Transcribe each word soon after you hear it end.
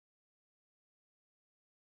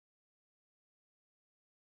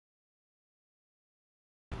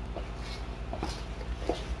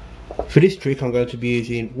For this trick I'm going to be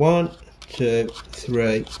using 1, 2,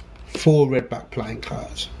 3, 4 red back playing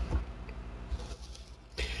cards.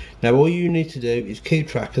 Now all you need to do is keep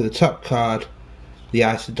track of the top card, the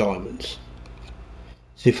ace of diamonds.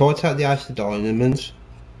 So if I take the ace of diamonds,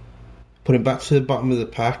 put it back to the bottom of the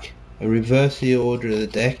pack and reverse the order of the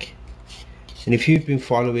deck, and if you've been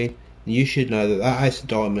following, you should know that that ace of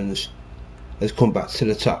diamonds has come back to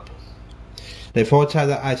the top. Now if I take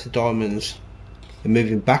that ace of diamonds and move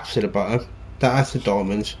him back to the bottom, that ace of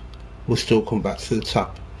diamonds will still come back to the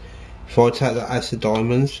top. If I take that ace of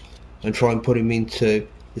diamonds and try and put him into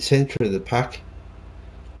the centre of the pack,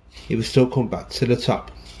 it will still come back to the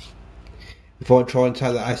top. If I try and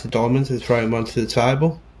take that ace of diamonds and throw him onto the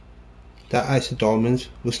table, that ace of diamonds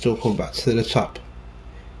will still come back to the top.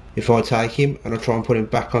 If I take him and I try and put him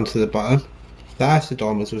back onto the bottom, that ace of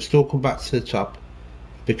diamonds will still come back to the top,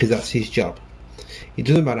 because that's his job. It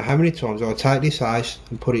doesn't matter how many times I take this ace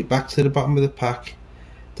and put it back to the bottom of the pack,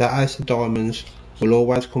 that ace of diamonds will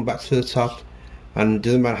always come back to the top, and it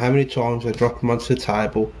doesn't matter how many times I drop him onto the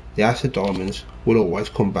table, the ace of diamonds will always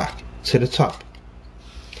come back to the top.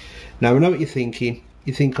 Now I know what you're thinking.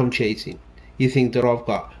 You think I'm cheating. You think that I've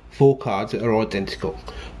got 4 cards that are identical.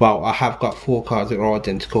 Well, I have got 4 cards that are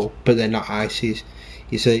identical, but they're not aces.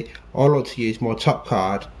 You see, I like to use my top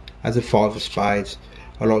card as a 5 of spades.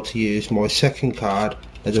 I like to use my second card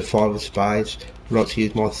as a 5 of spades. I like to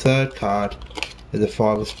use my third card as a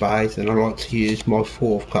 5 of spades, and I like to use my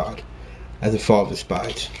 4th card as a 5 of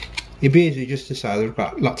spades. It'd be easy just to say that I've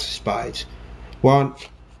got lots of spades. 1,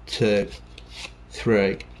 2,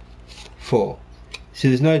 3, 4. So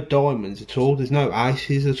there's no diamonds at all, there's no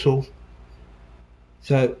aces at all.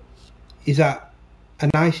 So is that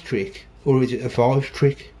an ace trick or is it a 5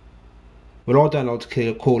 trick? Well, I don't like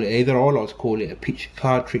to call it either. I like to call it a picture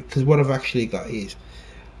card trick, because what I've actually got is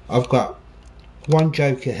I've got 1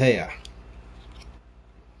 joker here,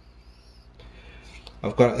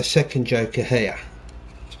 I've got a second joker here,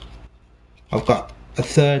 I've got a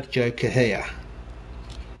third joker here,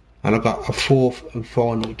 and I've got a 4th and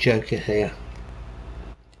final joker here.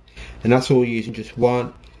 And that's all using just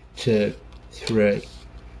 1, 2, 3,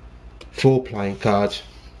 4 playing cards,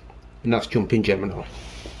 and that's jumping Gemini.